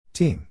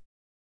Team.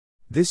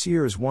 This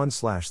year is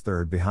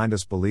 1/3 behind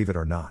us, believe it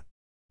or not.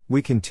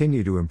 We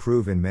continue to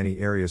improve in many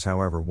areas,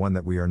 however, one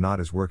that we are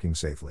not is working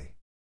safely.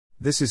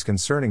 This is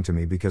concerning to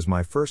me because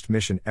my first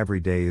mission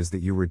every day is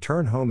that you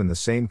return home in the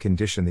same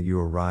condition that you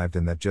arrived,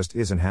 and that just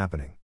isn't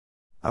happening.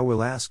 I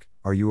will ask,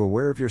 are you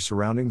aware of your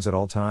surroundings at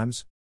all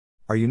times?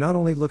 Are you not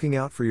only looking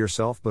out for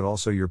yourself but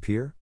also your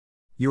peer?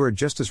 You are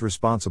just as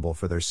responsible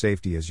for their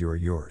safety as you are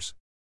yours.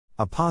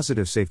 A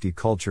positive safety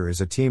culture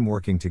is a team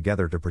working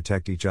together to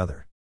protect each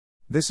other.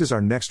 This is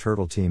our next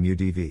hurdle, Team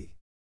UDV.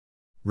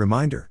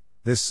 Reminder,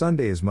 this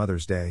Sunday is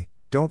Mother's Day,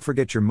 don't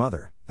forget your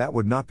mother, that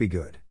would not be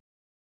good.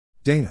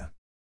 Dana.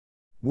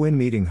 WIN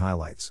meeting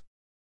highlights.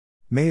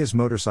 May is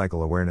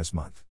Motorcycle Awareness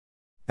Month.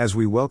 As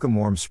we welcome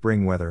warm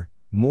spring weather,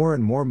 more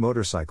and more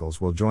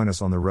motorcycles will join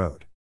us on the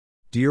road.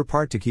 Do your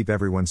part to keep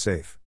everyone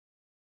safe.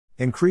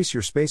 Increase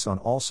your space on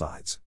all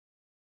sides.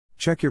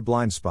 Check your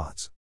blind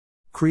spots.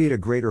 Create a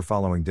greater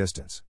following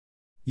distance.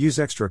 Use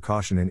extra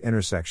caution in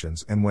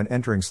intersections and when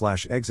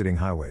entering/exiting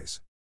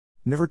highways.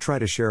 Never try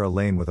to share a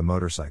lane with a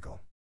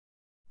motorcycle.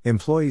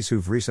 Employees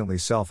who've recently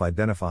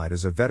self-identified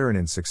as a veteran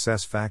in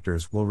Success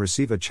Factors will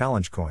receive a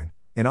challenge coin,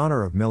 in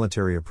honor of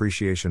Military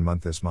Appreciation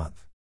Month this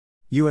month.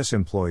 U.S.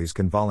 employees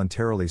can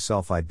voluntarily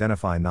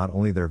self-identify not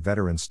only their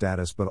veteran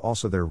status but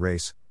also their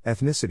race,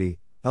 ethnicity,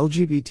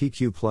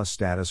 LGBTQ+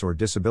 status or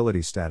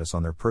disability status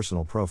on their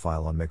personal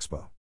profile on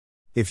Mixpo.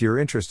 If you're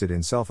interested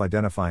in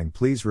self-identifying,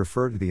 please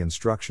refer to the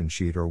instruction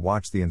sheet or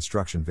watch the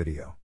instruction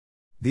video.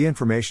 The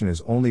information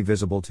is only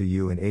visible to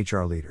you and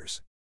HR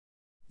leaders.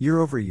 Year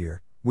over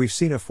year, we've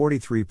seen a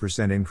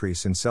 43%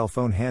 increase in cell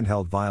phone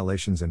handheld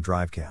violations and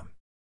DriveCam.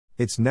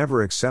 It's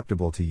never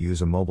acceptable to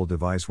use a mobile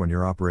device when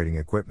you're operating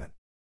equipment.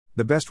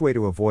 The best way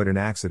to avoid an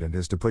accident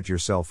is to put your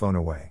cell phone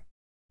away.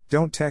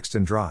 Don't text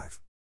and drive.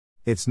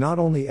 It's not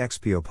only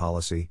XPO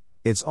policy,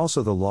 it's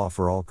also the law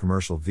for all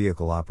commercial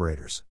vehicle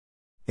operators.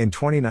 In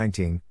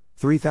 2019,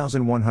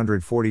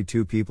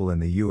 3,142 people in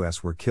the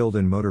U.S. were killed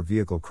in motor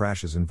vehicle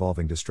crashes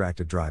involving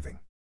distracted driving.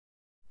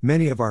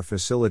 Many of our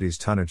facilities'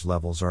 tonnage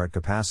levels are at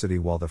capacity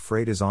while the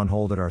freight is on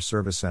hold at our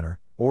service center,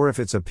 or if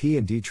it's a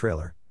P&D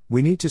trailer,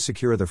 we need to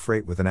secure the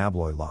freight with an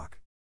Abloy lock.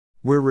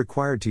 We're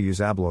required to use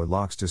Abloy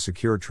locks to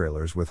secure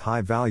trailers with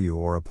high value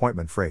or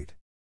appointment freight.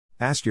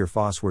 Ask your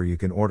FOS where you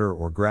can order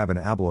or grab an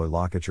Abloy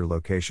lock at your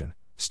location,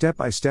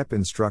 step-by-step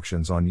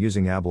instructions on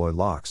using Abloy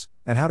locks,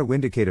 and how to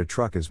indicate a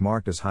truck is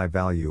marked as high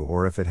value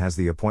or if it has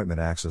the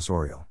appointment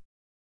accessorial.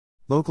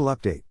 Local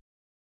update.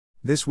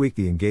 This week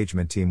the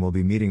engagement team will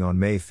be meeting on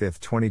May 5,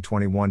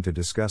 2021 to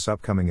discuss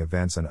upcoming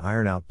events and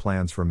iron out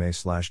plans for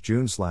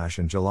May/June/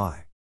 and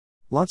July.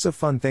 Lots of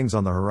fun things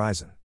on the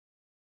horizon.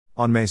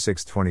 On May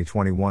 6,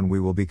 2021 we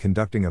will be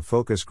conducting a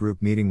focus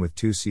group meeting with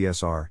 2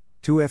 CSR,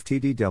 2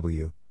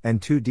 FTDW,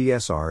 and 2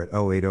 DSR at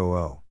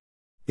 0800.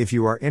 If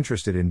you are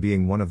interested in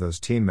being one of those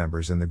team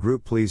members in the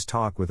group, please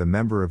talk with a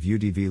member of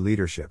UDV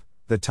leadership.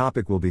 The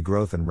topic will be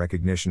growth and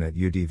recognition at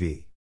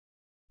UDV.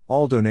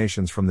 All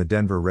donations from the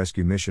Denver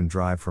Rescue Mission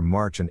Drive from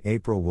March and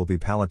April will be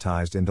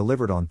palletized and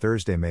delivered on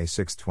Thursday, May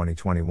 6,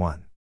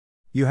 2021.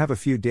 You have a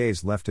few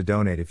days left to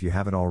donate if you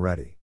haven't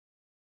already.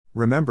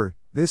 Remember,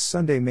 this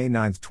Sunday, May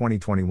 9,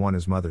 2021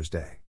 is Mother's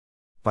Day.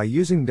 By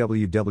using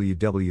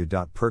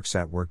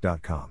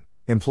www.perksatwork.com,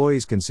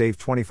 employees can save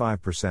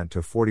 25%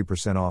 to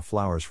 40% off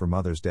flowers for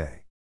Mother's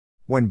Day.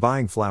 When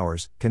buying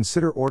flowers,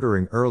 consider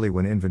ordering early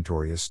when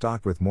inventory is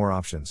stocked with more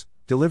options,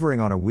 delivering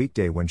on a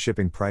weekday when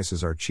shipping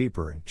prices are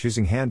cheaper, and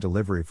choosing hand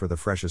delivery for the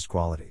freshest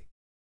quality.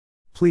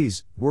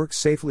 Please, work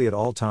safely at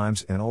all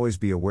times and always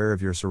be aware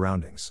of your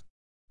surroundings.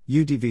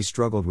 UDV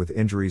struggled with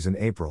injuries in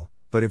April,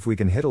 but if we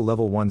can hit a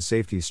level 1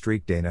 safety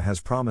streak, Dana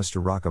has promised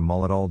to rock a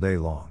mullet all day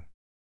long.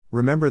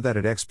 Remember that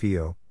at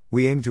XPO,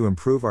 we aim to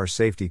improve our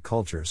safety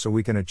culture so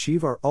we can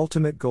achieve our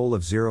ultimate goal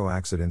of 0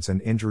 accidents and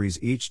injuries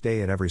each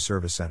day at every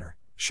service center,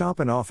 shop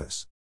and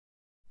office.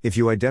 If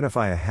you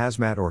identify a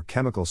hazmat or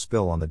chemical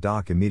spill on the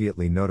dock,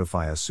 immediately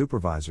notify a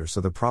supervisor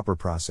so the proper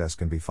process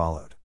can be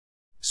followed.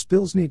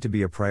 Spills need to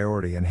be a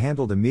priority and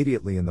handled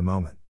immediately in the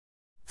moment.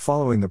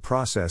 Following the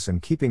process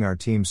and keeping our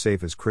team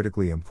safe is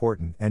critically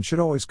important and should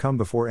always come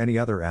before any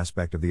other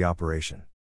aspect of the operation.